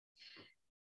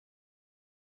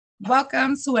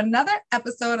Welcome to another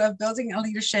episode of Building a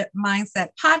Leadership Mindset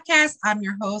podcast. I'm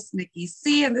your host, Nikki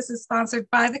C., and this is sponsored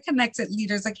by the Connected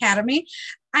Leaders Academy.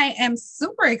 I am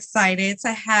super excited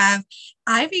to have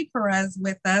Ivy Perez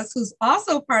with us, who's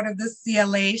also part of the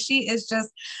CLA. She is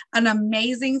just an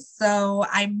amazing soul.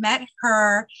 I met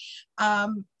her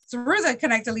through the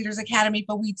Connected Leaders Academy,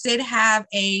 but we did have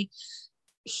a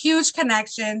huge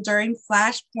connection during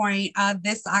Flashpoint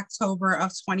this October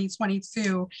of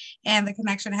 2022, and the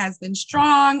connection has been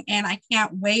strong, and I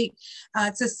can't wait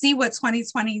to see what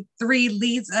 2023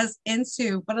 leads us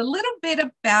into. But a little bit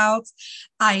about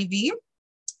Ivy.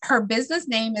 Her business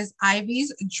name is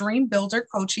Ivy's Dream Builder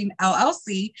Coaching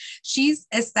LLC. She's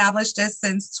established this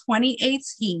since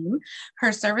 2018.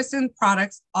 Her service and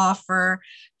products offer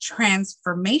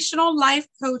transformational life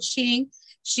coaching.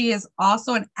 She is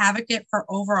also an advocate for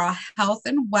overall health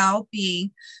and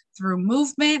well-being through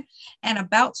movement, and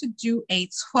about to do a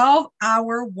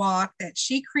 12-hour walk that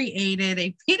she created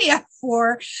a PDF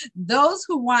for those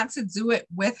who want to do it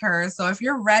with her. So if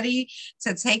you're ready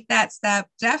to take that step,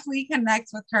 definitely connect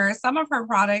with her. Some of her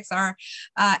products are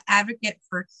advocate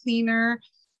for cleaner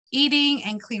eating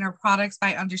and cleaner products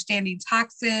by understanding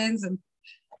toxins and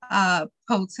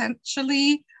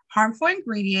potentially harmful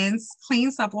ingredients,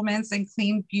 clean supplements, and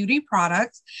clean beauty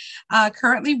products.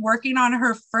 Currently working on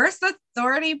her first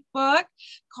authority book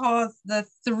called The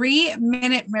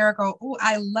 3-Minute Miracle. Oh,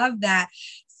 I love that.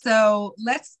 So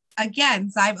let's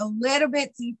again dive a little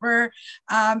bit deeper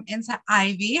into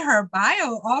Ivy. Her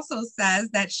bio also says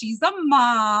that she's a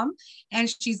mom and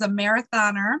she's a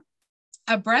marathoner,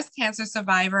 a breast cancer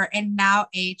survivor, and now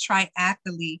a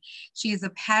triathlete. She is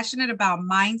passionate about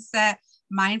mindset,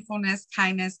 mindfulness,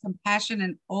 kindness, compassion,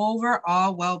 and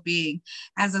overall well-being.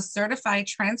 As a certified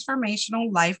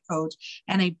transformational life coach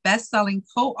and a best-selling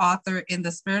co-author in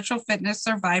the Spiritual Fitness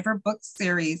Survivor book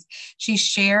series, she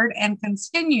shared and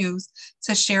continues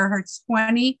to share her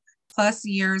 20 plus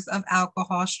years of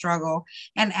alcohol struggle.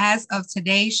 And as of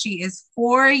today, she is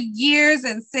 4 years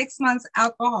and 6 months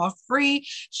alcohol free.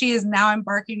 She is now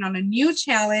embarking on a new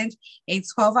challenge, a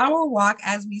 12-hour walk,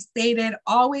 as we stated,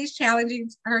 always challenging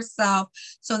herself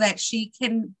so that she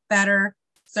can better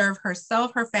serve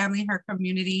herself, her family, her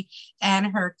community, and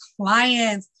her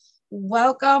clients.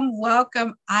 Welcome,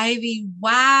 Ivy.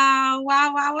 Wow.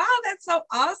 That's so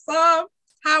awesome.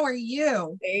 How are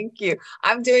you? Thank you.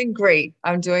 I'm doing great.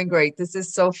 This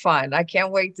is so fun. I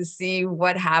can't wait to see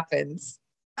what happens.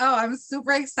 Oh, I'm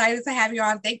super excited to have you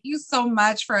on. Thank you so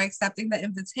much for accepting the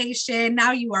invitation.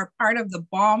 Now you are part of the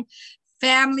Balm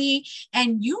family,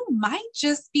 and you might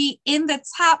just be in the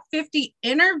top 50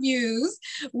 interviews,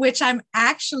 which I'm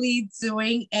actually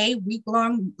doing a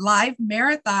week-long live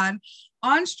marathon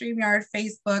on StreamYard,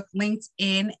 Facebook,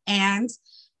 LinkedIn, and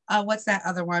what's that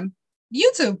other one?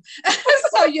 YouTube.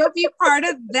 So you'll be part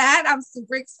of that. I'm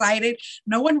super excited.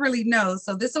 No one really knows.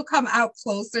 So this will come out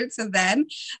closer to then,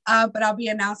 but I'll be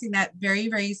announcing that very,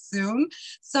 very soon.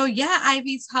 So yeah,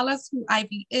 Ivy, tell us who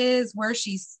Ivy is, where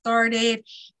she started,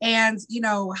 and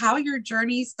how your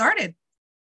journey started.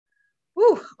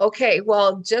 Ooh, okay.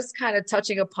 Well, just kind of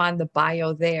touching upon the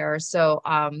bio there. So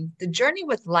the journey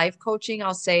with life coaching,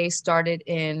 I'll say, started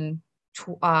in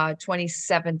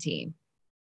 2017.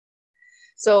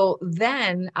 So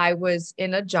then I was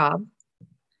in a job,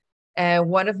 and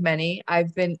one of many.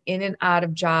 I've been in and out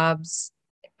of jobs.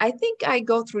 I think I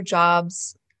go through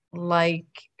jobs like,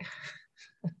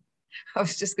 I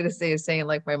was just going to say a saying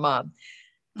like my mom,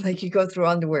 like you go through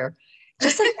underwear.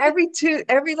 Just like every 2-3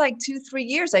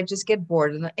 years, I just get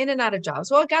bored and in and out of jobs.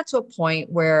 Well, I got to a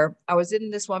point where I was in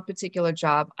this one particular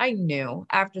job. I knew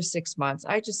after 6 months,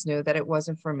 I just knew that it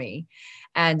wasn't for me.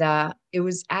 And it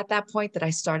was at that point that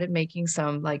I started making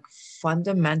some like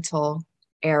fundamental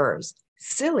errors,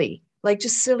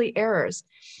 just silly errors.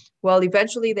 Well,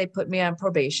 eventually they put me on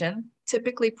probation.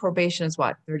 Typically probation is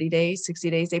what, 30 days, 60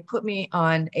 days. They put me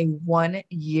on a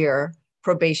 1-year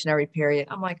probationary period.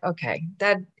 I'm like, okay,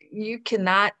 that you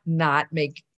cannot not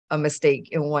make a mistake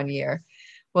in 1 year.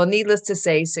 Well, needless to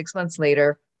say, 6 months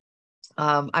later,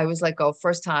 I was let go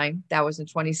first time. That was in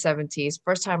 2017,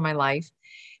 first time in my life.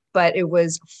 But it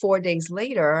was 4 days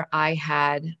later, I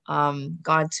had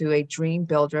gone to a dream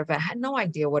builder event. I had no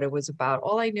idea what it was about.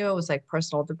 All I knew it was like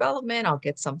personal development. I'll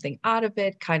get something out of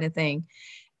it kind of thing.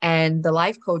 And the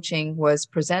life coaching was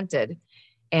presented.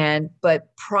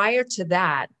 But prior to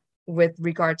that, with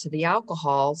regard to the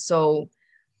alcohol, so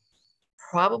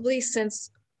probably since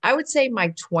I would say my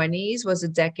 20s was a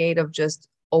decade of just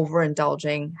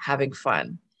overindulging, having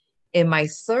fun. In my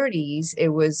 30s, it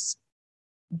was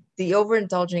the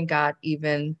overindulging got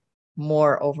even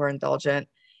more overindulgent.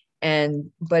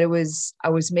 But I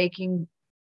was making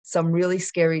some really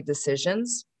scary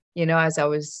decisions, as I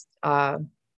was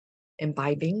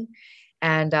imbibing.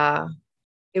 And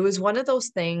it was one of those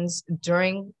things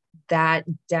during that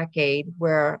decade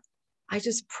where I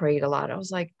just prayed a lot. I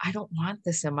was like, I don't want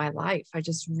this in my life. I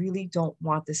just really don't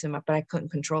want this but I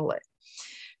couldn't control it.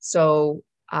 So,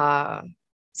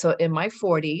 so in my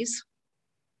 40's,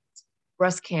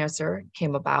 breast cancer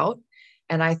came about,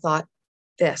 and I thought,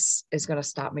 this is going to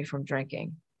stop me from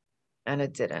drinking. And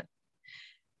it didn't.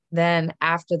 Then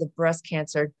after the breast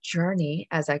cancer journey,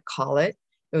 as I call it,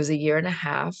 it was a year and a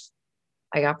half,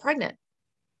 I got pregnant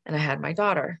and I had my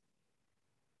daughter.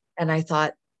 And I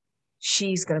thought,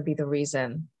 she's going to be the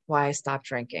reason why I stopped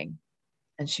drinking.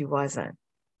 And she wasn't.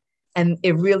 And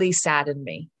it really saddened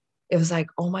me. It was like,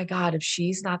 oh my God, if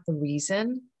she's not the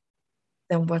reason,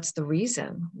 then what's the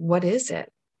reason? What is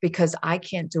it? Because I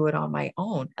can't do it on my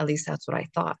own. At least that's what I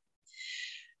thought.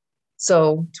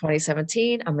 So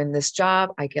 2017, I'm in this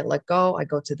job. I get let go. I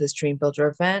go to this Dream Builder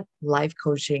event. Life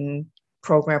coaching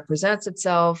program presents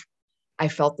itself. I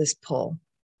felt this pull.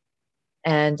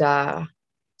 And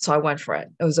so I went for it.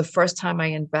 It was the first time I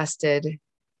invested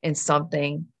in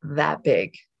something that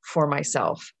big for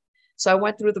myself. So I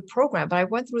went through the program, but I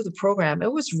went through the program.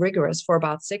 It was rigorous for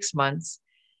about 6 months.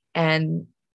 And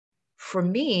for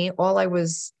me, all I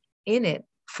was in it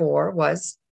for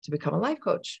was to become a life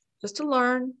coach, just to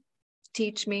learn,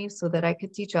 teach me so that I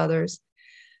could teach others.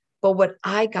 But what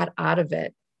I got out of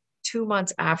it 2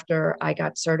 months after I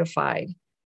got certified,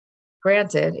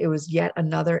 granted, it was yet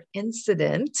another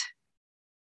incident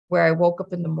where I woke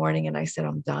up in the morning and I said,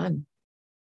 I'm done.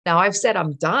 Now, I've said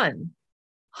I'm done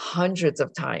hundreds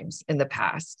of times in the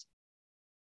past,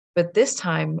 but this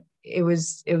time it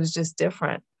was just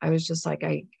different. I was just like,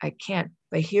 I can't.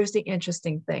 But here's the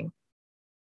interesting thing.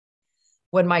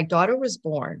 When my daughter was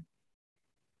born,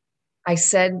 I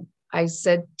said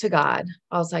to God,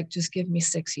 I was like, just give me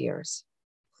 6 years.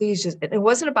 Please just, it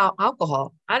wasn't about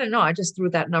alcohol. I don't know. I just threw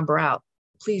that number out.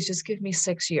 Please just give me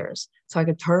 6 years so I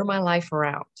could turn my life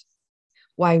around.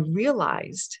 Well, I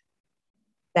realized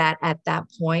that at that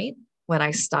point, when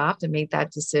I stopped and made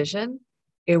that decision,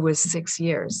 it was 6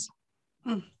 years.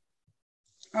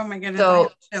 Oh my goodness. So I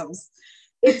have chills.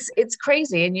 it's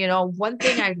crazy. And, one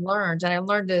thing I learned, and I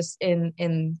learned this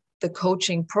in the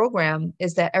coaching program,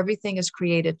 is that everything is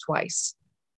created twice,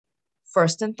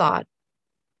 first in thought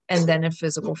and then in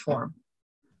physical form.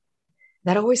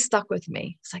 That always stuck with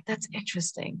me. It's like, that's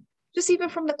interesting. Just even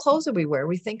from the clothes that we wear,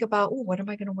 we think about, oh, what am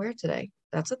I going to wear today?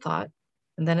 That's a thought.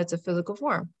 And then it's a physical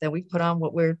form. Then we put on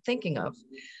what we're thinking of,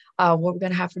 what we're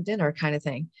going to have for dinner kind of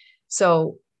thing.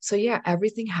 So yeah,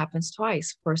 everything happens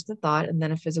twice, first in thought and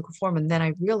then in physical form. And then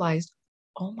I realized,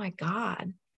 oh my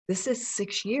God, this is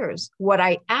 6 years. What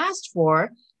I asked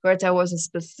for, I wasn't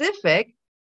specific,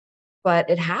 but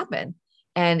it happened.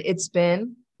 And it's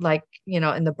been like,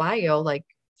 in the bio, like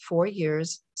 4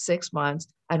 years, 6 months.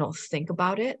 I don't think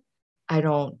about it. I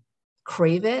don't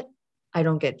crave it. I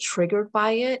don't get triggered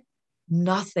by it.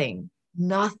 Nothing,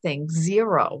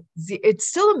 zero. It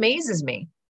still amazes me.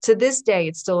 To this day,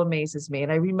 it still amazes me.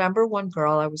 And I remember one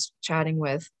girl I was chatting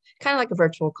with, kind of like a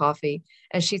virtual coffee,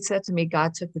 and she said to me,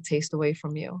 God took the taste away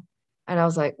from you. And I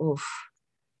was like, oof,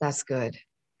 that's good.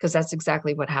 Because that's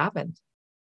exactly what happened.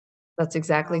 That's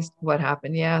exactly what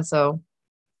happened. Yeah. So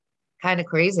kind of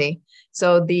crazy.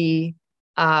 So the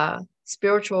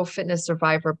Spiritual Fitness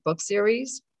Survivor book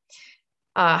series,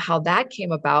 how that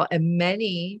came about, and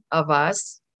many of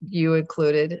us, you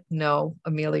included, know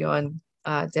Emilio and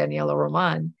Daniela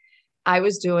Roman. I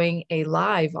was doing a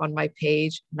live on my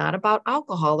page, not about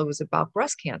alcohol. It was about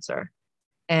breast cancer.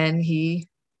 And he,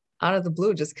 out of the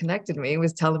blue, just connected me. He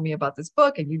was telling me about this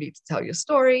book and you need to tell your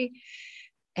story.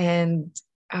 And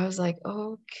I was like,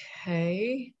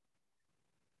 okay.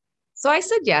 So I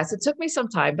said yes. It took me some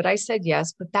time, but I said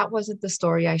yes. But that wasn't the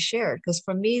story I shared, because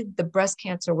for me, the breast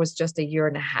cancer was just a year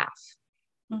and a half.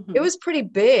 Mm-hmm. It was pretty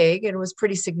big and it was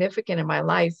pretty significant in my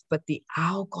life, but the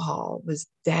alcohol was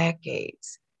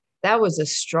decades. That was a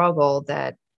struggle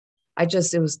that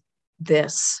it was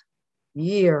this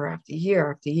year after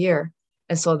year after year.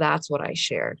 And so that's what I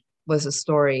shared, was a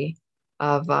story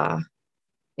of,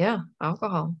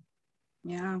 alcohol.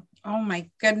 Yeah. Oh my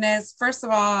goodness. First of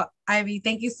all, Ivy,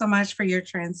 thank you so much for your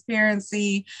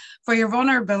transparency, for your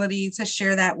vulnerability to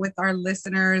share that with our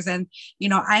listeners. And,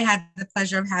 I had the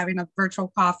pleasure of having a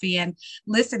virtual coffee and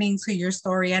listening to your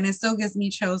story. And it still gives me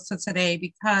chills to today,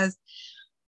 because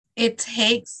it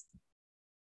takes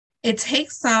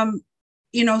some,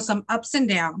 some ups and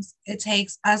downs. It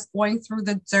takes us going through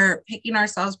the dirt, picking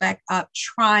ourselves back up,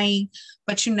 trying,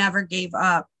 but you never gave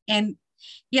up. And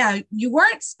Yeah, you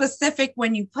weren't specific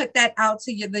when you put that out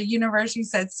to the universe. You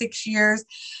said 6 years,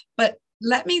 but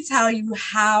let me tell you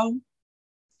how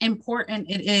important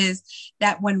it is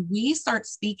that when we start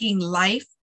speaking life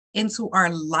into our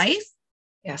life,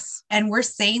 Yes. and we're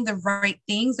saying the right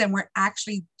things and we're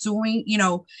actually doing,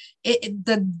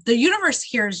 the universe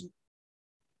hears you,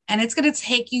 and it's going to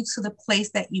take you to the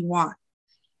place that you want.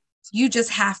 You just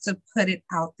have to put it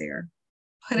out there.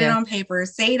 Put it Yeah. on paper,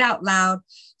 say it out loud,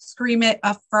 scream it,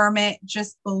 affirm it,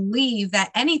 just believe that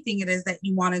anything it is that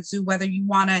you want to do, whether you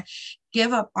want to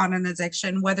give up on an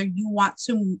addiction, whether you want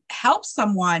to help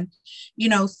someone,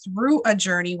 through a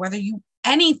journey, whether you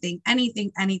anything.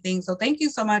 So thank you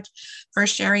so much for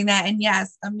sharing that. And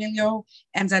yes, Emilio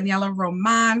and Daniela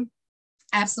Roman,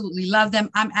 absolutely love them.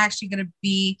 I'm actually going to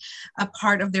be a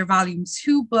part of their volume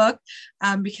 2 book,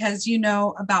 because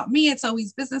about me, it's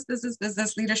always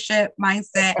business, leadership,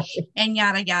 mindset, and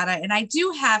yada, yada. And I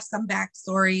do have some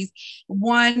backstories,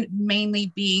 one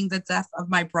mainly being the death of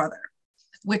my brother,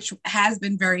 which has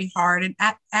been very hard. And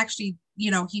actually,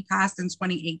 he passed in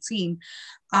 2018.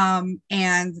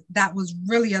 And that was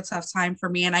really a tough time for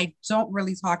me. And I don't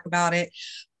really talk about it,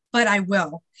 but I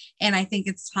will. And I think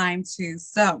it's time to.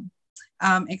 So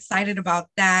excited about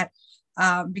that,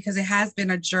 because it has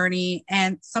been a journey,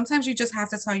 and sometimes you just have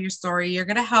to tell your story. You're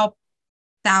going to help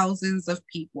thousands of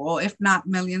people, if not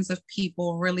millions of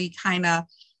people, really kind of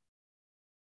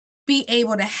be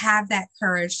able to have that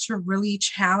courage to really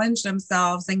challenge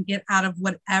themselves and get out of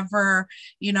whatever,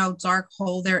 dark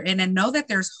hole they're in, and know that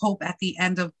there's hope at the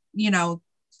end of,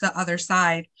 the other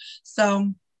side.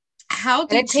 So how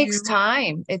did it takes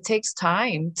time. It takes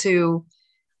time to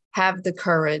have the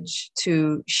courage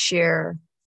to share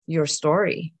your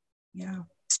story. Yeah.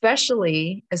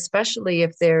 Especially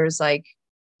if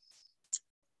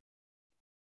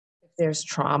there's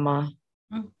trauma,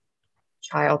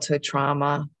 childhood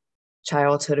trauma,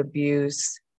 childhood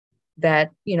abuse,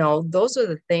 that, those are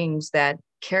the things that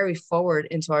carry forward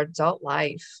into our adult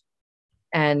life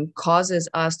and causes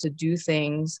us to do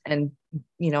things and,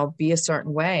 be a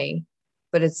certain way.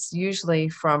 But it's usually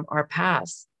from our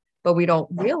past, but we don't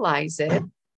realize it.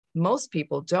 Most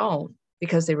people don't,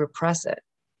 because they repress it.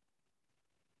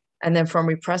 And then from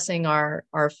repressing our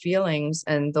feelings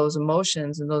and those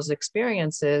emotions and those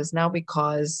experiences, now we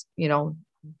cause,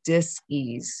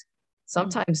 dis-ease,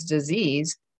 sometimes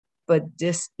disease, but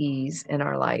dis-ease in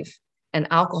our life. And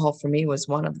alcohol for me was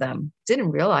one of them.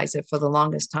 Didn't realize it for the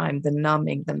longest time. The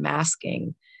numbing, the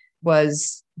masking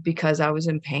was because I was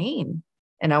in pain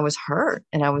and I was hurt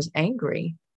and I was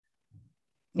angry.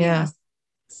 Yeah. Yes.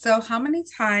 So how many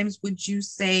times would you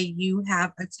say you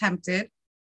have attempted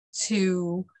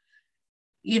to,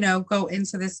 go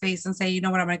into this space and say, you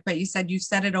know what, I'm going to quit? You said you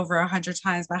said it over 100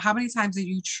 times, but how many times did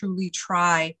you truly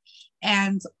try?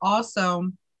 And also,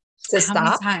 how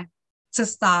many times to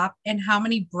stop, and how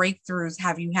many breakthroughs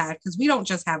have you had? Because we don't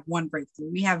just have one breakthrough.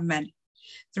 We have many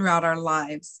throughout our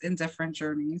lives in different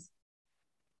journeys.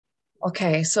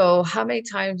 Okay. So how many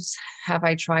times have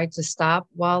I tried to stop?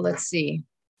 Well, let's see.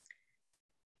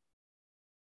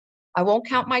 I won't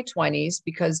count my 20s,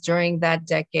 because during that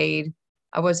decade,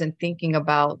 I wasn't thinking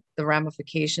about the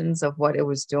ramifications of what it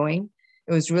was doing.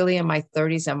 It was really in my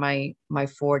 30s and my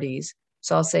 40s.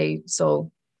 So I'll say,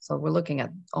 so we're looking at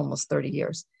almost 30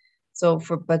 years.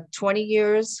 But 20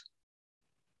 years,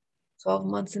 12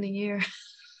 months in a year,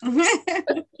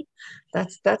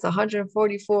 that's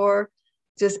 144.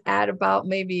 Just add about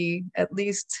maybe at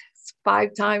least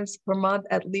 5 times per month,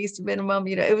 at least minimum.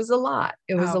 It was a lot.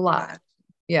 It was a lot. God.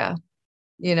 Yeah.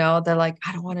 They're like,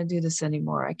 I don't want to do this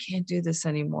anymore. I can't do this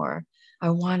anymore.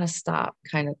 I want to stop,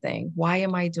 kind of thing. Why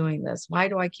am I doing this? Why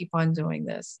do I keep on doing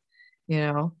this?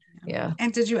 Yeah.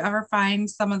 And did you ever find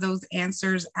some of those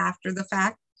answers after the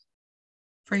fact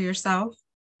for yourself?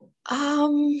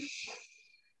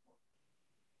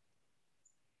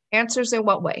 Answers in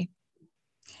what way?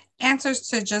 Answers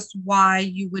to just why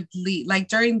you would leave, like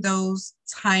during those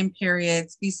time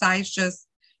periods, besides just,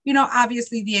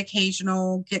 obviously the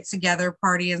occasional get together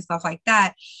party and stuff like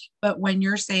that. But when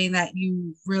you're saying that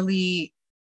you really,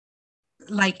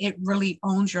 like, it really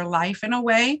owns your life in a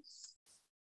way,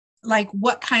 like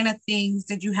what kind of things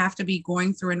did you have to be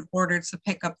going through in order to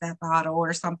pick up that bottle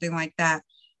or something like that?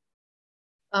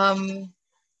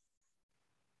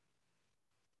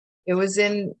 It was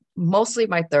in mostly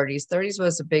my 30s. 30s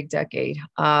was a big decade.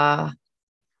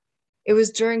 It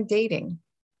was during dating.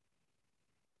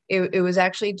 It was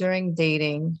actually during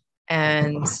dating.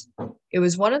 And it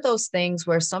was one of those things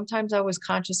where sometimes I was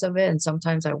conscious of it and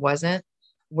sometimes I wasn't,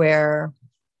 where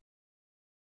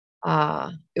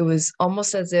it was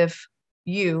almost as if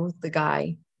you, the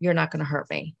guy, you're not going to hurt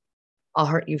me. I'll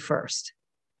hurt you first.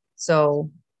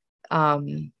 So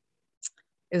it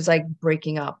was like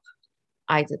breaking up.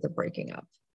 I did the breaking up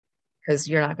because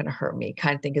you're not going to hurt me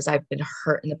kind of thing, because I've been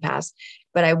hurt in the past.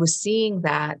 But I was seeing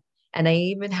that. And I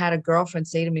even had a girlfriend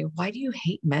say to me, why do you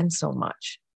hate men so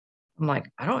much? I'm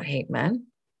like, I don't hate men.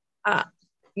 Uh,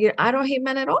 yeah, I don't hate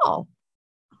men at all.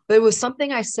 But it was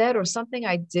something I said or something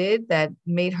I did that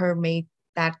made her make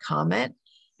that comment.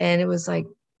 And it was like,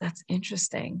 that's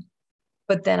interesting.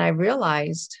 But then I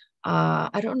realized,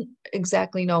 I don't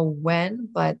exactly know when,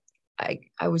 but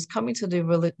I was coming to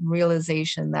the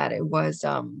realization that it was,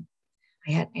 I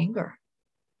had anger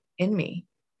in me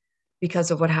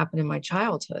because of what happened in my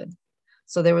childhood.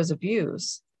 So there was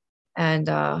abuse. And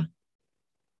I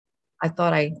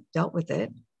thought I dealt with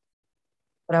it,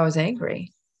 but I was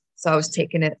angry. So I was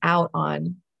taking it out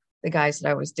on the guys that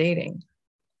I was dating,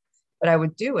 but I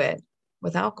would do it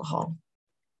with alcohol.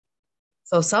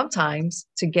 So sometimes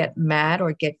to get mad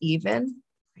or get even,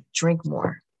 I drink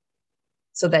more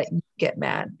so that you get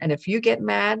mad. And if you get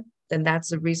mad, then that's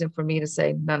the reason for me to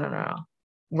say, no, no, no, no,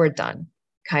 we're done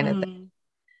kind of thing. Mm.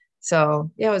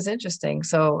 So yeah, it was interesting.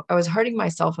 So I was hurting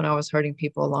myself and I was hurting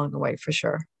people along the way for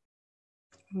sure.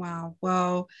 Wow.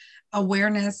 Well,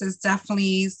 awareness is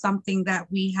definitely something that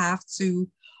we have to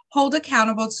hold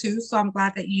accountable to. So I'm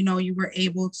glad that, you were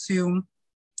able to,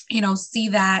 see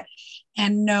that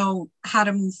and know how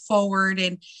to move forward.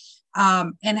 And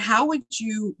how would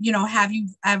you, have you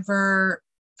ever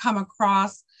come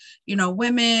across,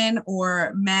 women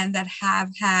or men that have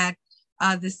had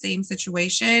the same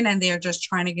situation and they're just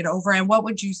trying to get over? And what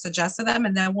would you suggest to them?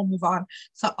 And then we'll move on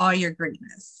to all your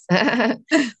greatness.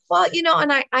 Well,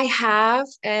 and I have,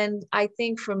 and I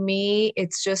think for me,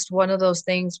 it's just one of those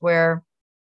things where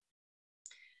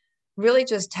really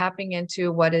just tapping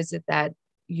into what is it that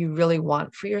you really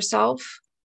want for yourself.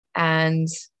 And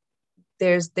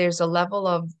there's a level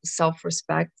of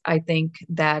self-respect, I think,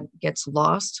 that gets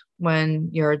lost when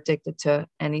you're addicted to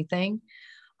anything,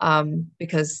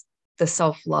 because the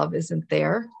self-love isn't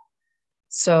there.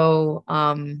 So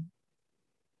I've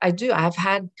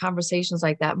had conversations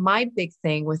like that. My big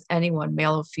thing with anyone,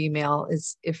 male or female,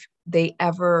 is if they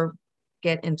ever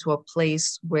get into a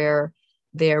place where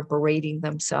they're berating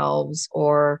themselves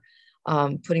or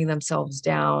putting themselves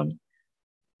down,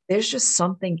 there's just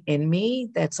something in me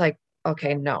that's like,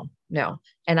 okay, no, no.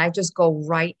 And I just go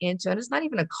right into, and it's not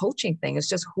even a coaching thing. It's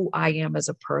just who I am as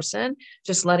a person,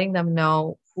 just letting them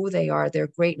know who they are, their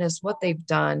greatness, what they've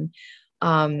done,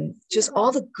 just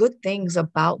all the good things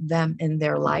about them in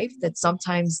their life that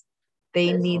sometimes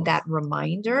they need that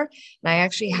reminder. And I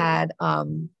actually had,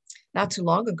 not too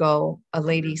long ago, a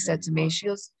lady said to me, she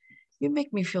goes, you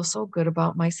make me feel so good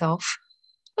about myself.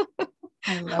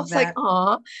 I I love was like, that.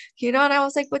 oh, and I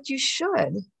was like, but you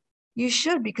should,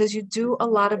 because you do a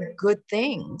lot of good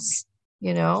things.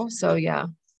 So yeah.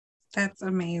 That's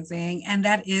amazing. And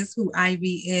that is who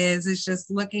Ivy is. It's just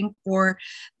looking for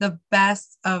the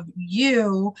best of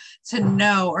you to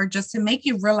know, or just to make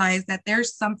you realize that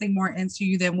there's something more into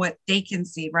you than what they can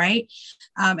see, right?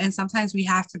 And sometimes we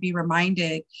have to be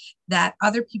reminded that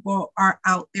other people are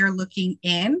out there looking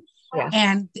in, Yeah.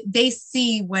 and they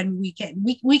see when we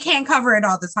can't cover it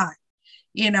all the time.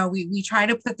 We try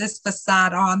to put this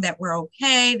facade on that we're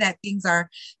okay, that things are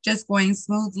just going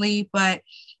smoothly, but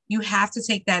you have to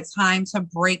take that time to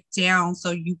break down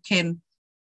so you can,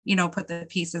 put the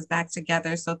pieces back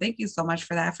together. So thank you so much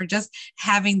for that, for just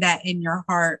having that in your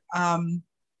heart.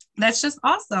 That's just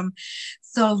awesome.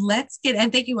 So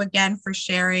and thank you again for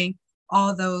sharing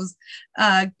all those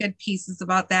good pieces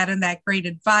about that and that great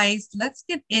advice. Let's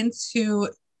get into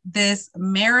this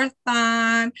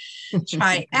marathon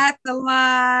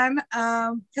triathlon,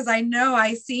 because I know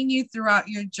I seen you throughout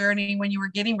your journey when you were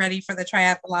getting ready for the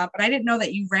triathlon, but I didn't know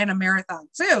that you ran a marathon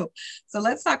too. So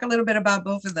let's talk a little bit about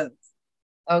both of those.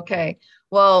 Okay.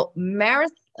 Well,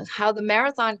 how the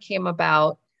marathon came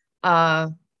about,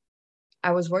 I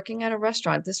was working at a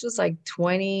restaurant. This was like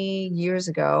 20 years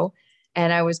ago.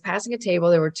 And I was passing a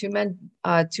table. There were two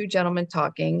gentlemen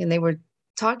talking, and they were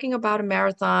talking about a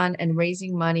marathon and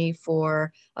raising money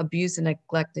for abused and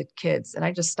neglected kids. And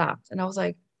I just stopped and I was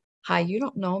like, hi, you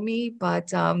don't know me,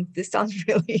 but this sounds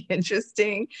really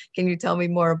interesting. Can you tell me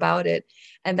more about it?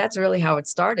 And that's really how it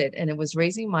started. And it was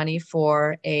raising money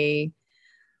for an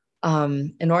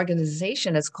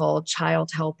organization. It's called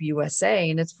Child Help USA,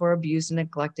 and it's for abused and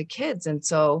neglected kids. And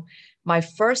so my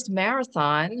first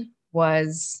marathon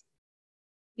was,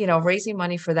 raising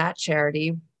money for that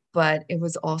charity, but it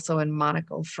was also in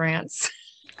Monaco, France.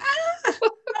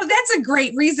 Oh, that's a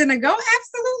great reason to go.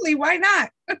 Absolutely. Why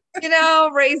not?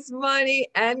 Raise money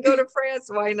and go to France.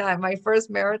 Why not? My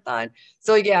first marathon.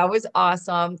 So yeah, it was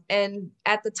awesome. And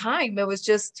at the time it was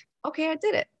just, okay, I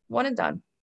did it. One and done.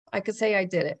 I could say I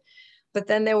did it. But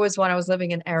then there was when I was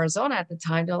living in Arizona at the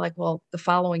time, they're like, well, the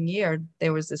following year,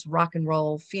 there was this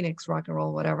Phoenix rock and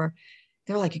roll, whatever.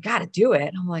 They were like, you got to do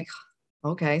it. I'm like,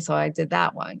 okay. So I did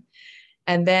that one.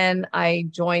 And then I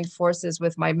joined forces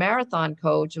with my marathon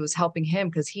coach. It was helping him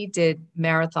because he did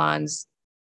marathons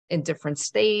in different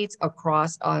states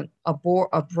across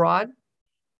abroad.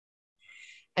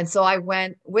 And so I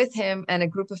went with him and a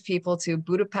group of people to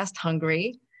Budapest,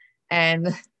 Hungary,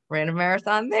 and ran a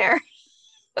marathon there.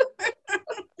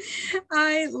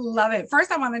 I love it.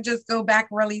 First, I want to just go back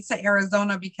really to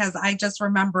Arizona because I just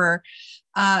remember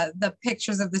the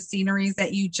pictures of the sceneries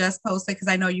that you just posted because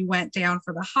I know you went down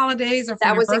for the holidays or for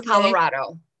That your was birthday. in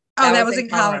Colorado. Oh, that was in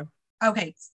Colorado.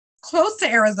 Okay. Close to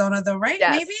Arizona though, right?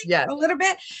 Yes, Maybe yes. a little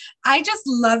bit. I just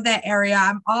love that area.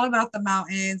 I'm all about the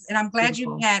mountains and I'm glad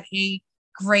Beautiful. you had a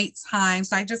great time.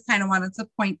 So I just kind of wanted to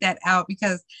point that out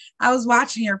because I was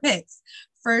watching your pics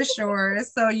for sure.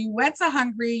 So you went to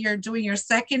Hungary, you're doing your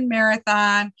second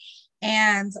marathon.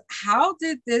 And how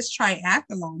did this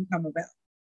triathlon come about?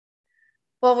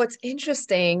 Well, what's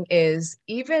interesting is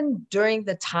even during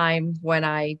the time when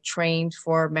I trained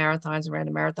for marathons and ran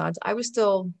the marathons, I was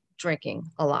still drinking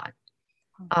a lot.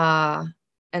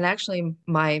 And actually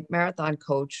my marathon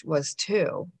coach was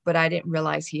too, but I didn't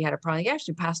realize he had a problem. He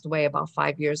actually passed away about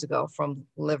 5 years ago from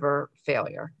liver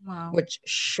failure, Wow. which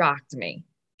shocked me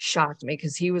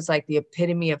because he was like the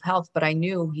epitome of health, but I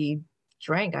knew he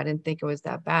drank. I didn't think it was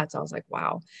that bad. So I was like,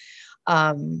 wow.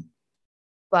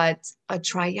 But a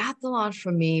triathlon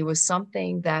for me was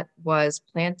something that was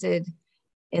planted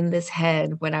in this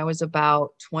head when I was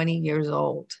about 20 years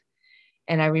old.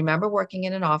 And I remember working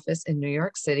in an office in New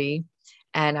York City,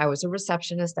 and I was a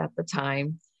receptionist at the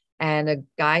time. And a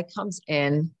guy comes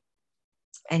in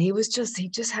and he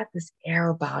just had this air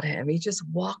about him. He just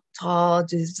walked tall,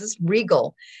 just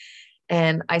regal.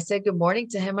 And I said good morning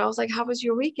to him. I was like, how was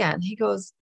your weekend? He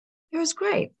goes, it was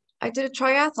great. I did a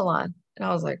triathlon. And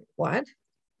I was like, what?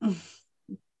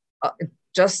 I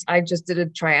just did a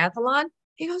triathlon.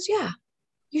 He goes, yeah,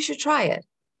 you should try it.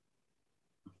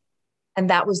 And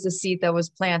that was the seed that was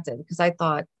planted because I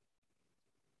thought,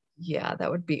 yeah, that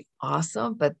would be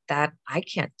awesome, but that I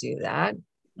can't do that.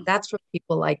 That's for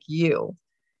people like you,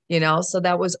 so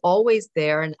that was always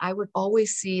there. And I would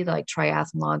always see like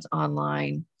triathlons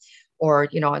online or,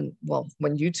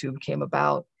 when YouTube came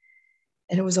about,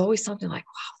 and it was always something like,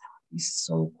 wow, that would be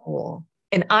so cool.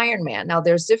 An Ironman. Now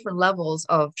there's different levels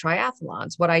of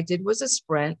triathlons. What I did was a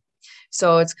sprint.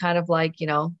 So it's kind of like,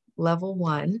 level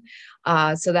one.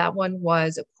 So that one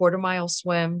was a 1/4 mile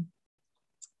swim,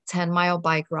 10-mile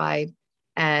bike ride,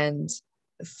 and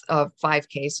a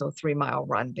 5K, so 3-mile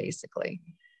run basically.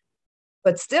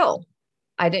 But still,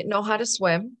 I didn't know how to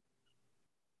swim.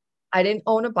 I didn't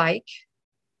own a bike.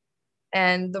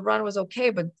 And the run was okay,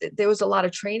 but there was a lot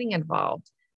of training involved.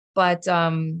 But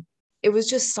it was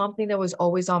just something that was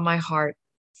always on my heart.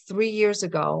 3 years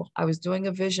ago, I was doing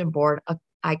a vision board.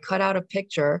 I cut out a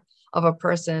picture of a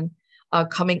person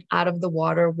coming out of the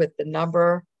water with the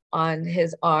number on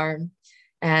his arm.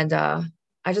 And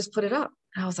I just put it up.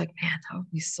 And I was like, man, that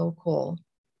would be so cool.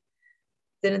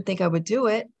 Didn't think I would do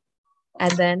it.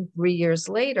 And then 3 years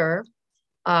later,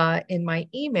 in my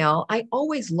email, I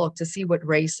always look to see what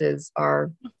races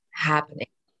are happening.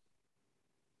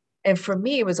 And for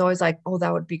me, it was always like, oh,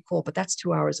 that would be cool, but that's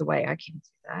 2 hours away. I can't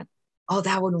do that. Oh,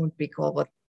 that one would be cool, but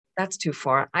that's too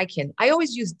far. I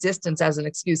always use distance as an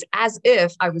excuse, as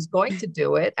if I was going to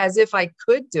do it, as if I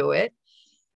could do it.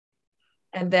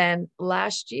 And then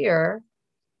last year,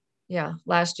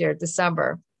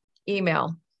 December,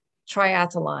 email,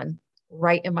 triathlon,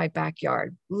 right in my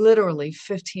backyard, literally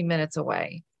 15 minutes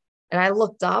away. And I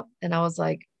looked up and I was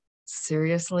like,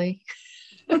 seriously?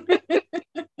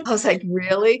 I was like,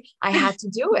 really? I had to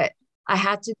do it.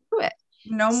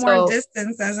 No more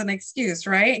distance as an excuse,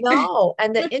 right? No.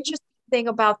 And the interesting thing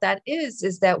about that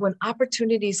is that when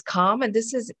opportunities come, and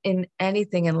this is in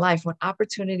anything in life, when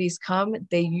opportunities come,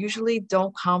 they usually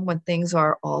don't come when things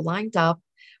are all lined up,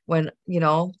 when,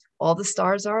 all the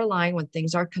stars are aligned, when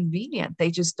things are convenient.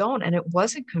 They just don't. And it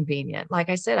wasn't convenient. Like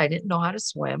I said, I didn't know how to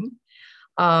swim.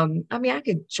 I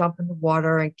could jump in the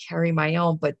water and carry my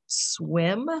own, but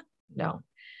swim? No.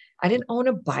 I didn't own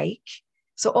a bike.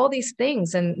 So all these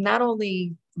things, and not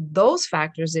only those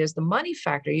factors, there's the money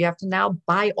factor. You have to now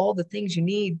buy all the things you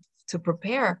need to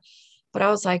prepare. But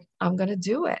I was like, I'm going to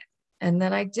do it. And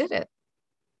then I did it.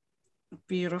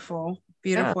 Beautiful, Yeah.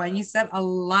 beautiful. And you said a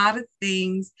lot of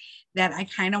things that I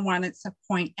kind of wanted to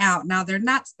point out. Now, they're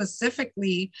not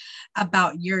specifically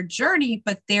about your journey,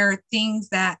 but they're things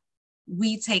that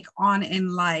we take on in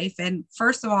life. And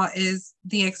first of all, is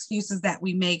the excuses that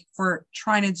we make for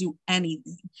trying to do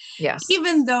anything. Yes.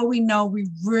 Even though we know we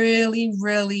really,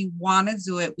 really want to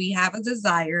do it, we have a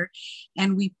desire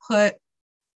and we put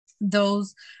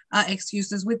those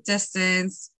excuses with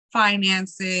distance,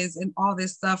 finances, and all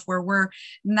this stuff where we're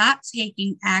not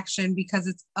taking action because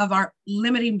it's of our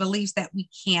limiting beliefs that we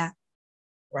can't,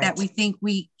 Right. that we think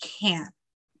we can't.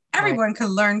 Right. Everyone can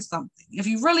learn something. If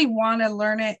you really want to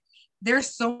learn it,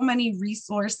 there's so many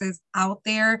resources out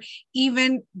there,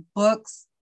 even books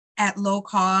at low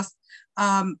cost.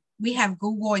 We have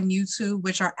Google and YouTube,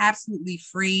 which are absolutely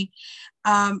free.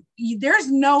 There's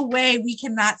no way we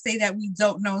cannot say that we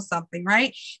don't know something,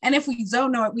 right? And if we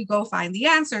don't know it, we go find the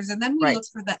answers. And then we Right. look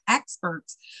for the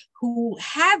experts who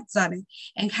have done it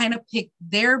and kind of pick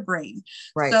their brain.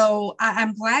 Right. So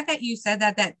I'm glad that you said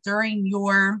that during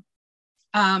your,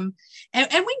 and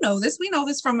we know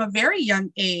this from a very young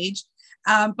age,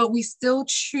 but we still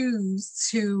choose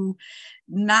to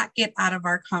not get out of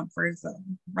our comfort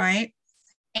zone, right?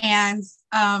 And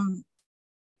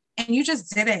you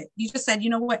just did it. You just said, you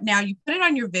know what, now you put it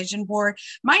on your vision board.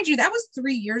 Mind you, that was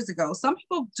 3 years ago. Some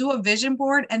people do a vision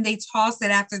board and they toss it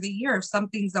after the year if some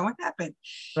things don't happen.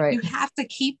 Right. You have to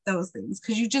keep those things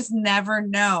because you just never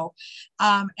know.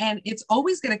 And it's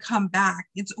always going to come back.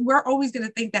 We're always going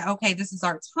to think that, okay, this is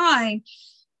our time,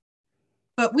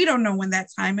 but we don't know when that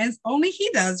time is. Only he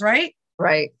does, right?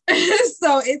 Right.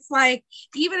 So it's like,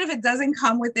 even if it doesn't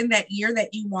come within that year that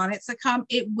you want it to come,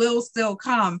 it will still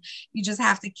come. You just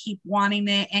have to keep wanting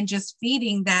it and just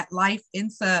feeding that life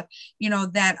into,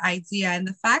 that idea. And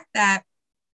the fact that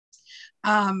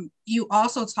you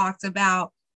also talked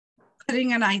about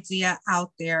putting an idea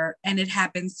out there and it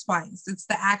happens twice. It's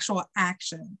the actual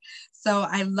action. So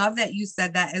I love that you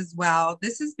said that as well.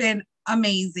 This has been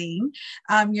amazing.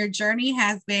 Your journey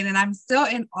has been, and I'm still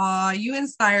in awe. You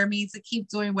inspire me to keep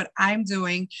doing what I'm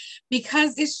doing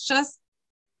because it's just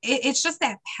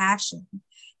that passion.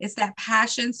 It's that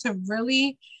passion to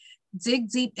really dig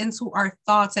deep into our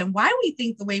thoughts and why we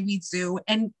think the way we do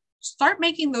and start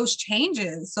making those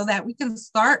changes so that we can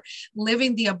start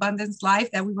living the abundance life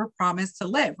that we were promised to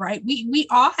live, right? We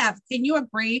all have, can you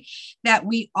agree that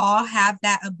we all have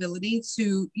that ability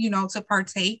to, to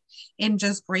partake in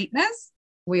just greatness?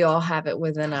 We all have it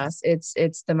within us. It's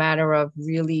the matter of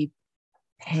really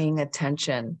paying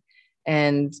attention.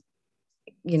 And,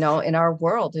 in our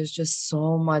world, there's just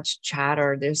so much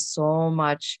chatter. There's so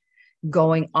much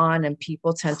going on and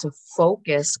people tend to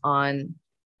focus on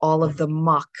all of the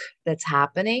muck that's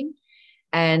happening.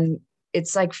 And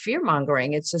it's like fear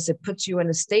mongering. It's just, it puts you in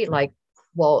a state like,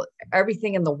 well,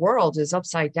 everything in the world is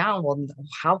upside down. Well,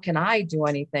 how can I do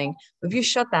anything? If you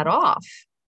shut that off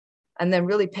and then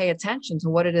really pay attention to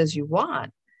what it is you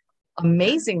want,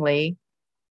 amazingly,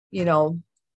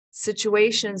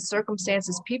 situations,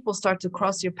 circumstances, people start to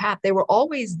cross your path. They were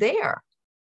always there,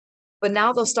 but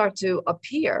now they'll start to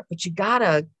appear, but you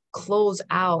gotta close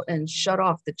out and shut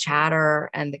off the chatter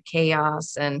and the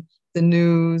chaos and the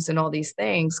news and all these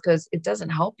things, because it doesn't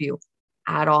help you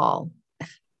at all.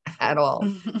 At all.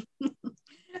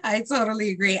 I totally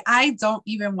agree. I don't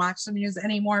even watch the news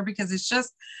anymore because it's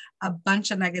just a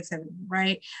bunch of negativity,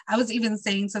 right? I was even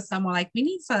saying to someone, like, we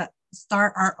need to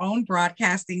start our own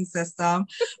broadcasting system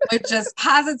with just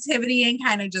positivity and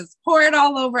kind of just pour it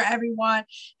all over everyone.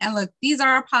 And look, these are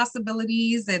our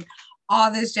possibilities and all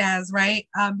this jazz, right?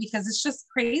 Because it's just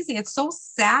crazy. It's so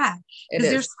sad because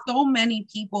there's so many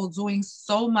people doing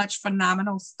so much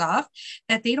phenomenal stuff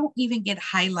that they don't even get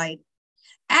highlighted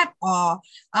at all.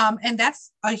 And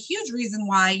that's a huge reason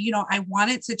why, I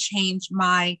wanted to change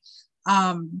my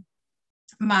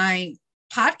my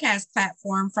podcast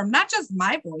platform from not just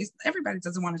my voice. Everybody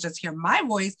doesn't want to just hear my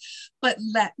voice, but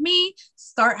let me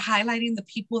start highlighting the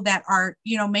people that are,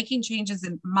 making changes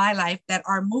in my life, that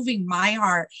are moving my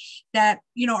heart, that,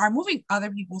 are moving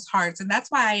other people's hearts. And that's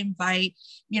why I invite,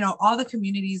 all the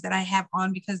communities that I have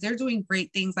on, because they're doing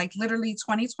great things. Like literally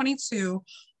 2022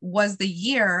 was the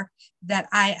year that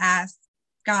I asked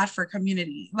God for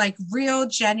community, like real,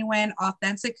 genuine,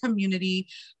 authentic community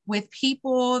with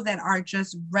people that are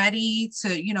just ready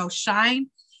to, shine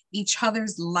each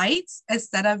other's lights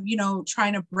instead of,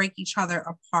 trying to break each other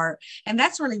apart. And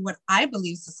that's really what I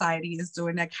believe society is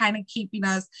doing, that kind of keeping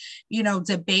us,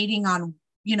 debating on,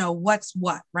 what's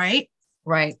what, right?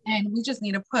 Right. And we just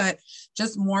need to put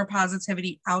just more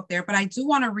positivity out there. But I do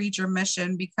want to read your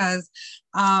mission because,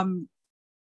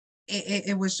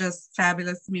 it was just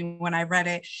fabulous to me when I read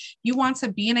it. You want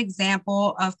to be an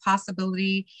example of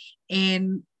possibility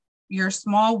in your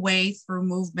small way through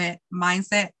movement,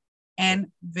 mindset, and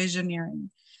visioneering.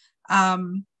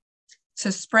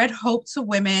 To spread hope to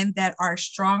women that are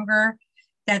stronger,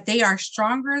 that they are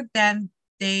stronger than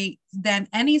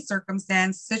any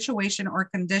circumstance, situation, or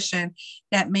condition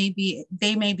that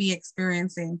they may be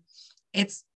experiencing.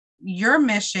 It's your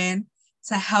mission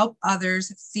to help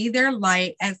others see their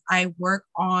light as I work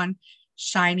on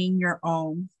shining your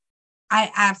own. I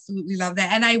absolutely love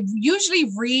that. And I usually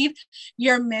read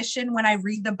your mission when I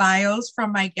read the bios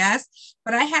from my guests,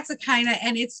 but I had to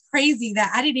and it's crazy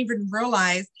that I didn't even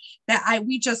realize that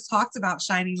we just talked about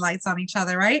shining lights on each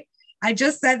other, right? I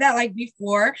just said that like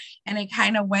before, and it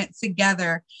kind of went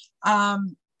together.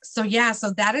 So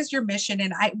that is your mission.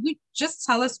 And we just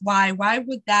tell us why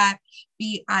would that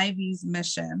be Ivy's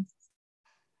mission?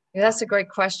 Yeah, that's a great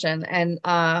question. And,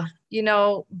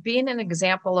 being an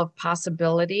example of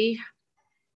possibility,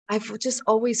 I've just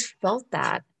always felt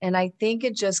that. And I think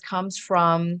it just comes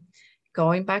from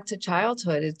going back to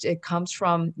childhood. It comes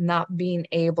from not being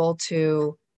able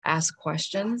to ask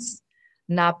questions,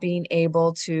 not being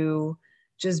able to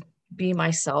just be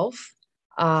myself.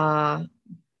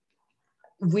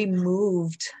 We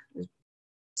moved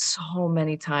so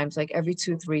many times, like every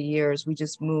 2-3 years, we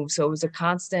just moved. So it was a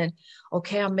constant,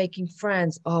 okay, I'm making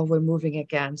friends. Oh, we're moving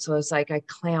again. So it's like I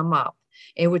clam up.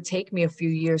 It would take me a few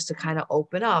years to kind of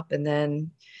open up. And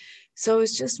then, so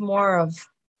it's just more of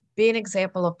being an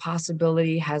example of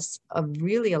possibility has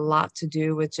really a lot to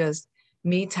do with just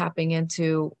me tapping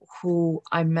into who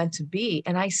I'm meant to be.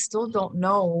 And I still don't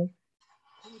know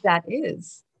who that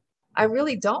is. I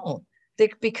really don't.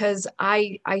 Because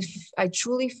I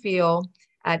truly feel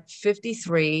at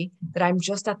 53 that I'm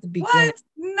just at the beginning. What?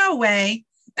 No way.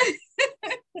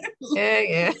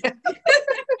 Yeah.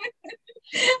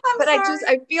 But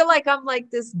I feel like I'm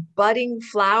like this budding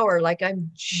flower, like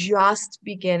I'm just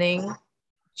beginning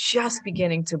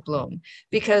to bloom,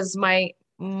 because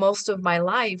most of my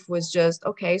life was just,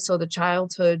 okay, so the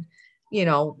childhood,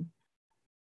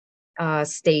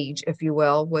 stage, if you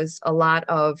will, was a lot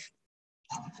of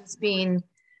just being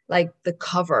like the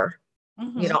cover,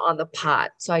 on the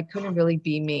pot. So I couldn't really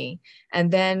be me.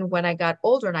 And then when I got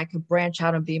older and I could branch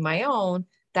out and be my own,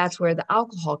 that's where the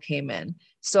alcohol came in.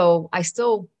 So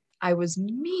I was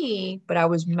me, but I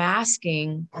was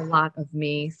masking a lot of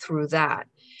me through that.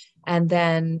 And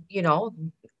then,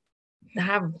 I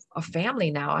have a family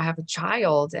now, I have a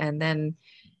child. And then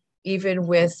even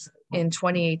in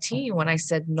 2018, when I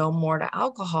said no more to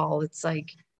alcohol, it's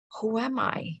like, who am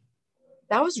I?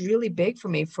 That was really big for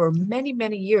me. For many,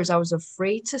 many years, I was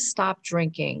afraid to stop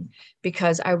drinking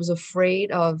because I was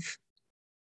afraid I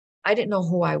didn't know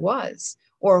who I was,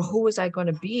 or who was I going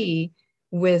to be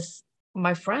with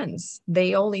my friends.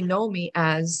 They only know me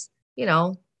as,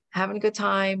 having a good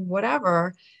time,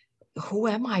 whatever. Who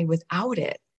am I without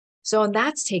it? So, and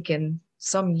that's taken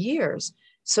some years.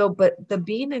 So, but the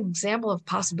being an example of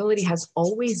possibility has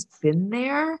always been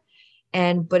there.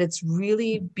 But it's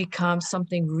really become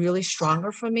something really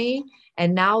stronger for me.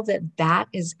 And now that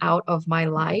is out of my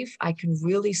life, I can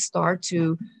really start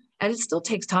to, and it still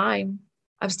takes time.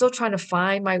 I'm still trying to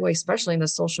find my way, especially in the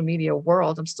social media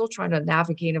world. I'm still trying to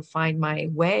navigate and find my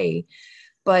way.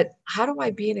 But how do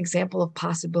I be an example of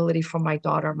possibility for my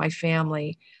daughter, my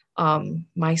family,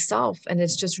 myself? And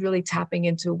it's just really tapping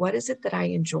into what is it that I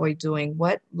enjoy doing?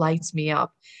 What lights me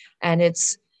up? And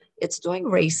it's doing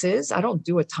races. I don't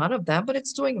do a ton of them, but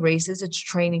it's doing races. It's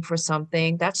training for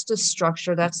something. That's the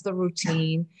structure. That's the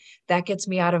routine. That gets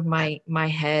me out of my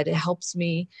head. It helps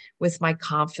me with my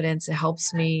confidence. It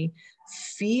helps me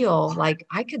feel like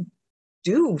I could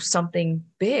do something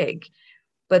big.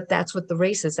 But that's what the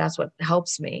race is. That's what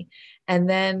helps me. And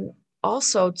then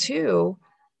also too,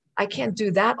 I can't do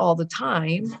that all the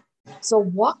time. So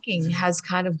walking has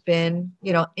kind of been,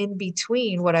 in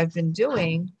between what I've been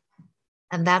doing.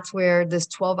 And that's where this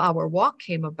 12-hour walk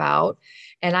came about.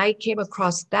 And I came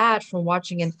across that from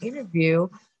watching an interview.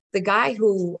 The guy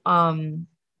who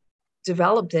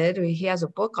developed it, he has a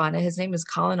book on it. His name is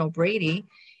Colin O'Brady.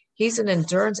 He's an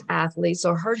endurance athlete.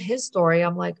 So I heard his story.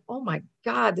 I'm like, oh my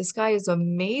God, this guy is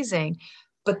amazing.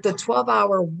 But the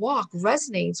 12-hour walk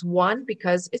resonates, one,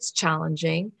 because it's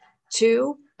challenging.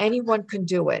 Two, anyone can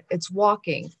do it. It's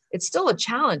walking. It's still a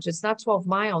challenge. It's not 12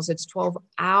 miles, it's 12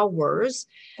 hours.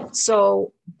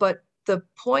 So, but the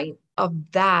point of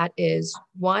that is,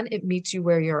 one, it meets you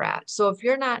where you're at. So if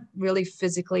you're not really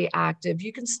physically active,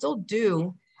 you can still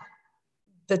do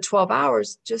the 12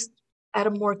 hours, just at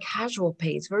a more casual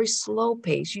pace, very slow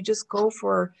pace. You just go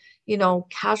for,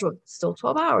 casual, still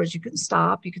 12 hours. You can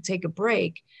stop, you can take a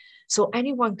break. So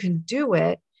anyone can do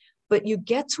it, but you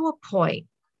get to a point.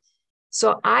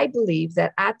 So I believe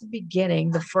that at the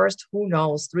beginning, the first, who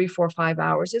knows, 3, 4, 5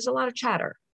 hours, there's a lot of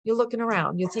chatter. You're looking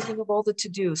around, you're thinking of all the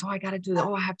to-dos. Oh, I got to do that.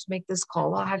 Oh, I have to make this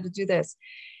call. Oh, I have to do this.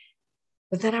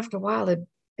 But then after a while,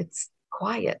 it's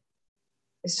quiet.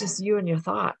 It's just you and your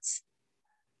thoughts.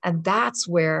 And that's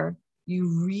where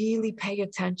you really pay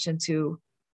attention to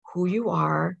who you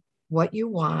are, what you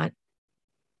want,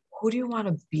 who do you want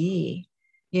to be?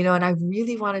 And I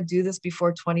really want to do this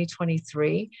before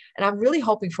 2023. And I'm really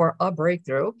hoping for a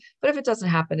breakthrough. But if it doesn't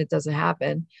happen, it doesn't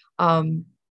happen.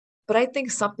 But I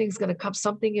think something's going to come.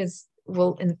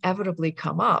 Will inevitably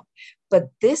come up. But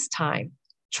this time,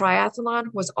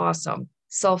 triathlon was awesome.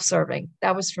 Self-serving.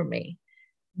 That was for me.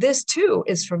 This too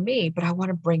is for me, but I want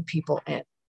to bring people in.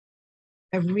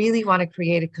 I really want to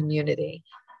create a community.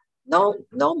 No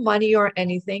money or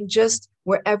anything, just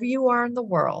wherever you are in the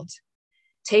world,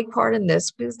 take part in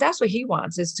this, because that's what he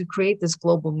wants, is to create this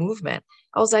global movement.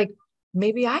 I was like,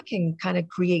 maybe I can kind of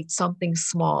create something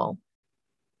small,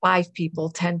 5 people,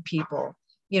 10 people,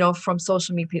 from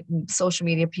social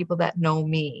media, people that know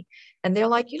me. And they're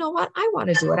like, you know what? I want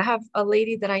to do it. I have a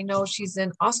lady that I know, she's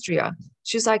in Austria.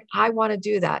 She's like, I want to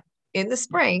do that in the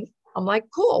spring. I'm like,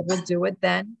 cool, we'll do it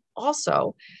then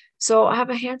also. So I have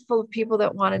a handful of people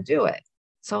that want to do it.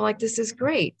 So I'm like, this is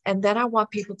great. And then I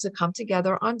want people to come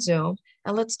together on Zoom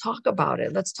and let's talk about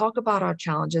it. Let's talk about our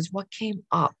challenges, what came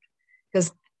up,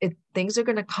 because things are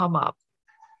going to come up.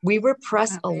 We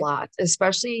repress a lot,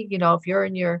 especially, if you're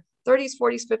in your 30s,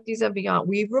 40s, 50s and beyond,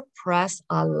 we repress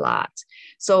a lot.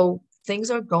 So things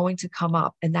are going to come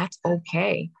up, and that's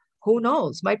okay. Who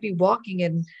knows? Might be walking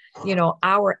in,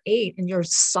 hour 8 and you're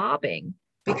sobbing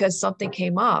because something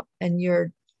came up, and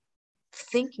you're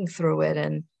thinking through it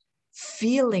and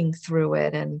feeling through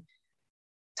it and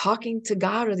talking to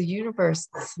God or the universe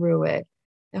through it.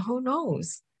 And who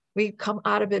knows? We come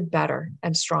out of it better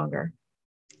and stronger.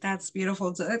 That's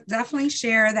beautiful. Definitely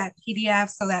share that PDF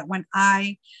so that when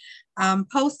I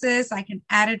post this, I can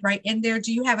add it right in there.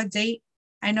 Do you have a date?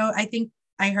 I think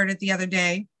I heard it the other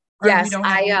day. Yes,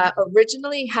 I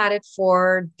originally had it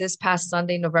for this past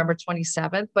Sunday, November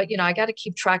 27th, but I got to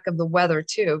keep track of the weather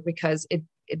too, because it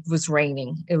was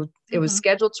raining. It was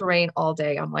scheduled to rain all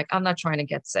day. I'm like, I'm not trying to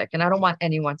get sick, and I don't want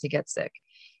anyone to get sick.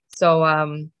 So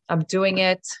I'm doing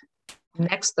it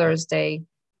next Thursday,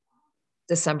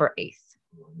 December 8th.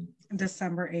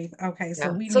 December 8th. Okay.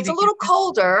 So so it's a little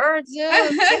colder.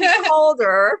 It's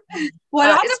colder. Well,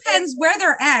 it all depends where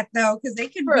they're at though, because they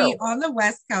can be on the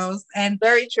West Coast. And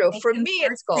very true. For me,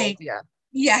 it's cold. Yeah.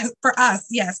 Yes, for us,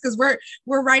 yes, because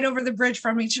we're right over the bridge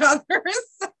from each other.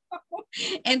 So.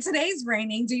 And today's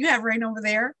raining. Do you have rain over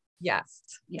there? Yes.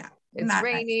 Yeah. It's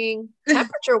raining. Nice.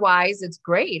 Temperature wise, it's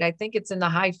great. I think it's in the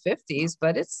high 50s,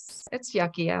 but it's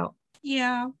yucky out.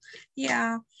 Yeah.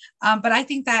 But I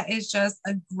think that is just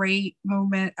a great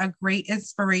moment, a great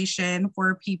inspiration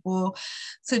for people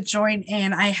to join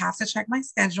in. I have to check my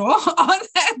schedule on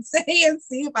that day and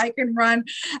see if I can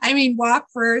walk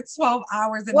for 12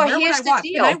 hours. And where would I walk?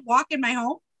 Can I walk in my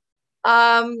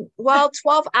home? Well,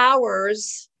 12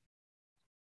 hours.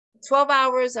 12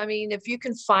 hours. I mean, if you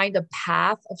can find a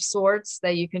path of sorts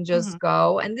that you can just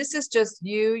go, and this is just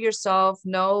you, yourself,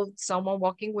 no someone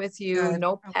walking with you,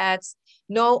 no pets,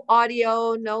 no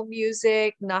audio, no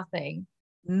music, nothing.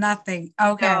 Okay.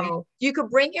 No. You could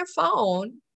bring your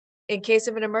phone in case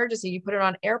of an emergency. You put it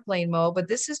on airplane mode, but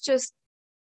this is just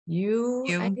you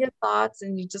and your thoughts,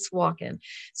 and you just walk in.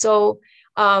 So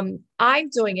I'm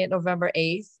doing it November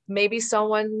 8th. Maybe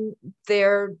someone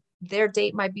their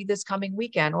date might be this coming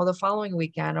weekend or the following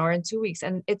weekend or in 2 weeks.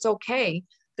 And it's okay.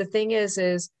 The thing is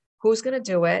who's going to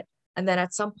do it? And then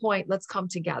at some point, let's come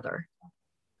together.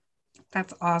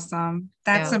 That's awesome.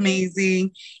 That's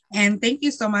amazing. And thank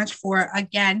you so much for,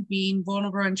 again, being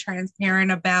vulnerable and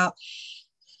transparent about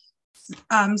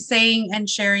saying and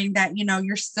sharing that,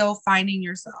 you're still finding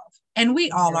yourself. And we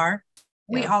all are.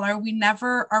 We all are. We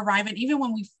never arrive at, even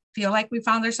when we feel like we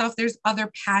found ourselves, there's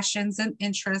other passions and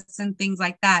interests and things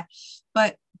like that.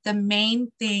 But the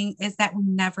main thing is that we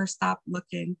never stop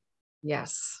looking.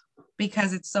 Yes.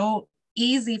 Because it's so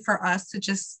easy for us to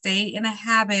just stay in a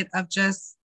habit of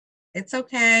just, it's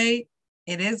okay.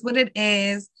 It is what it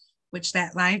is, which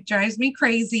that line drives me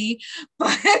crazy,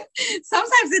 but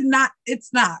sometimes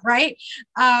it's not right.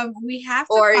 We have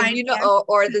to find,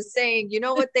 or the saying,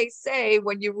 what they say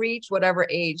when you reach whatever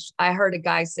age. I heard a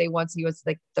guy say once, he was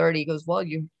like 30, he goes, well,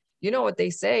 you know what they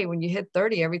say, when you hit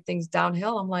 30, everything's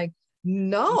downhill. I'm like,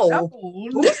 no.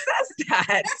 Who says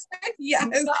that. Yes.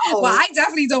 No. Well, I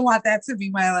definitely don't want that to be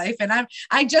my life. And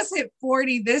I just hit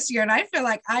 40 this year, and I feel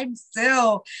like I'm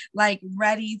still like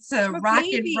ready to rock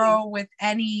and roll with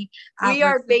any we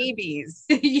are babies.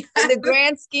 Yes. In the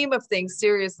grand scheme of things,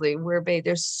 seriously,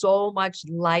 there's so much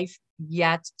life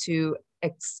yet to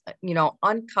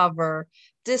uncover,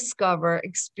 discover,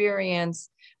 experience.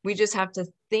 We just have to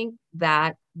think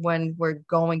that when we're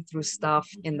going through stuff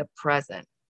in the present.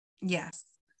 Yes.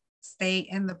 Stay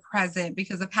in the present,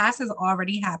 because the past has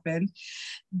already happened.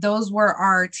 Those were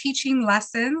our teaching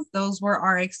lessons. Those were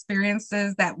our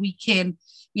experiences that we can,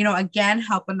 again,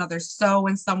 help another sow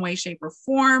in some way, shape, or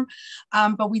form.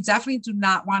 But we definitely do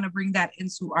not want to bring that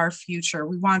into our future.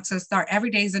 We want to start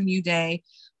every day as a new day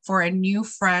for a new,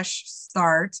 fresh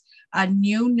start, a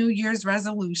New Year's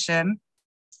resolution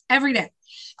every day.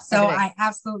 So I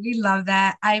absolutely love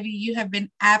that. Ivy, you have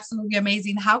been absolutely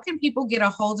amazing. How can people get a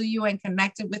hold of you and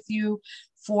connected with you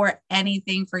for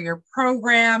anything, for your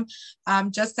program,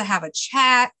 just to have a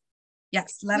chat?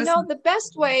 Yes, let us know. The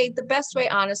best way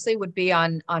honestly would be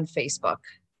on Facebook.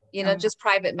 Just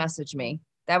private message me.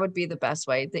 That would be the best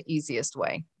way, the easiest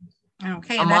way.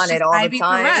 Okay. I'm on it all the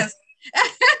time. Perez.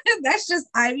 That's just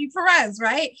Ivy Perez,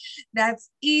 right? That's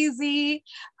easy.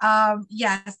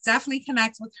 Yes, definitely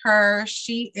connect with her.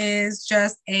 She is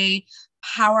just a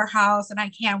powerhouse, and I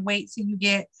can't wait till you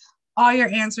get all your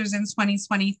answers in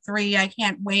 2023. I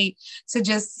can't wait to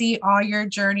just see all your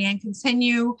journey and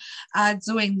continue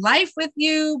doing life with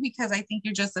you, because I think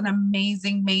you're just an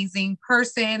amazing, amazing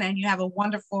person, and you have a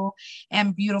wonderful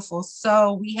and beautiful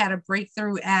soul. We had a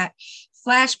breakthrough at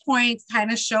Flashpoint,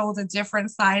 kind of shows a different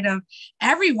side of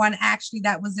everyone actually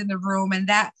that was in the room, and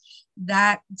that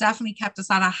definitely kept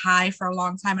us on a high for a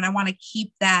long time. And I want to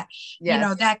keep that,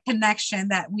 yes. That connection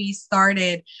that we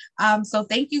started. So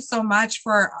thank you so much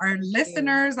for our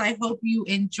listeners. I hope you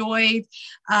enjoyed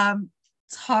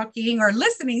talking or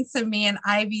listening to me and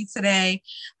Ivy today,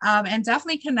 and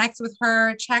definitely connect with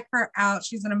her. Check her out.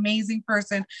 She's an amazing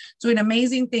person doing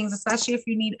amazing things, especially if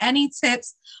you need any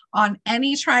tips on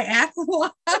any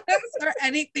triathlons or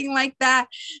anything like that.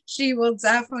 She will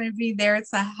definitely be there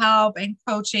to help and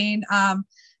coaching.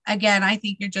 Again, I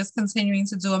think you're just continuing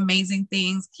to do amazing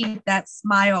things. Keep that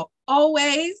smile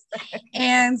always.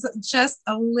 And just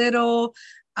a little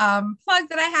plug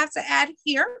that I have to add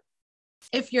here.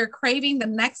 If you're craving the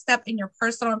next step in your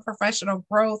personal and professional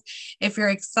growth, if you're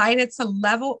excited to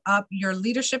level up your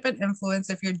leadership and influence,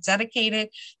 if you're dedicated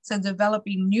to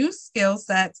developing new skill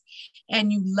sets,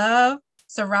 and you love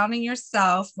surrounding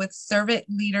yourself with servant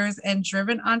leaders and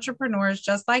driven entrepreneurs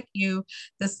just like you,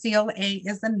 the CLA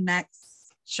is the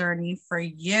next journey for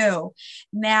you.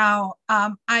 Now,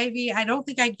 Ivy, I don't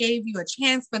think I gave you a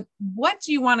chance, but what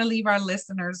do you want to leave our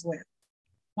listeners with?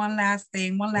 One last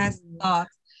thing, one last thought.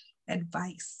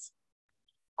 Advice.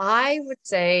 I would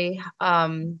say,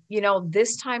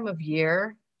 this time of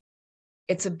year,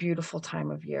 it's a beautiful time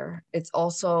of year. It's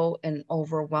also an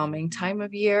overwhelming time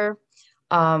of year.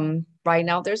 Right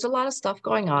now, there's a lot of stuff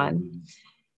going on.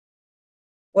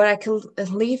 What I can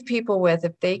leave people with,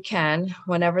 if they can,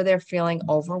 whenever they're feeling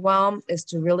overwhelmed, is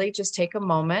to really just take a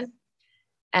moment,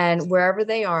 and wherever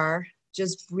they are,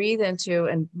 just breathe into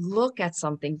and look at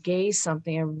something, gaze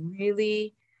something, and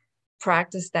really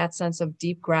practice that sense of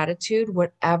deep gratitude,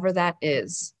 whatever that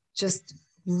is. Just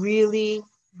really,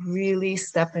 really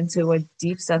step into a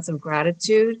deep sense of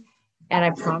gratitude. And I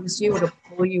promise you, it'll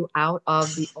pull you out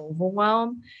of the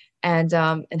overwhelm and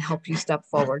help you step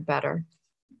forward better.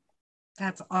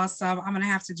 That's awesome. I'm going to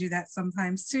have to do that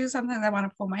sometimes too. Sometimes I want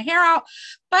to pull my hair out,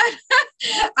 but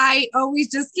I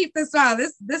always just keep the smile.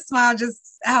 This smile just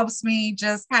helps me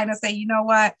just kind of say, you know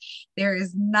what? There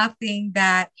is nothing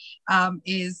that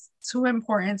is too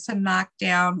important to knock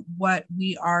down what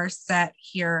we are set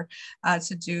here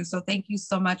to do. So thank you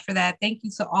so much for that. Thank you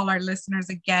to all our listeners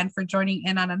again for joining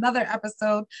in on another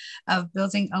episode of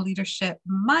Building a Leadership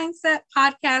Mindset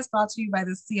podcast, brought to you by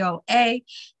the CLA.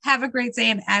 Have a great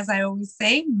day. And as I always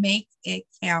say, make it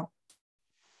count.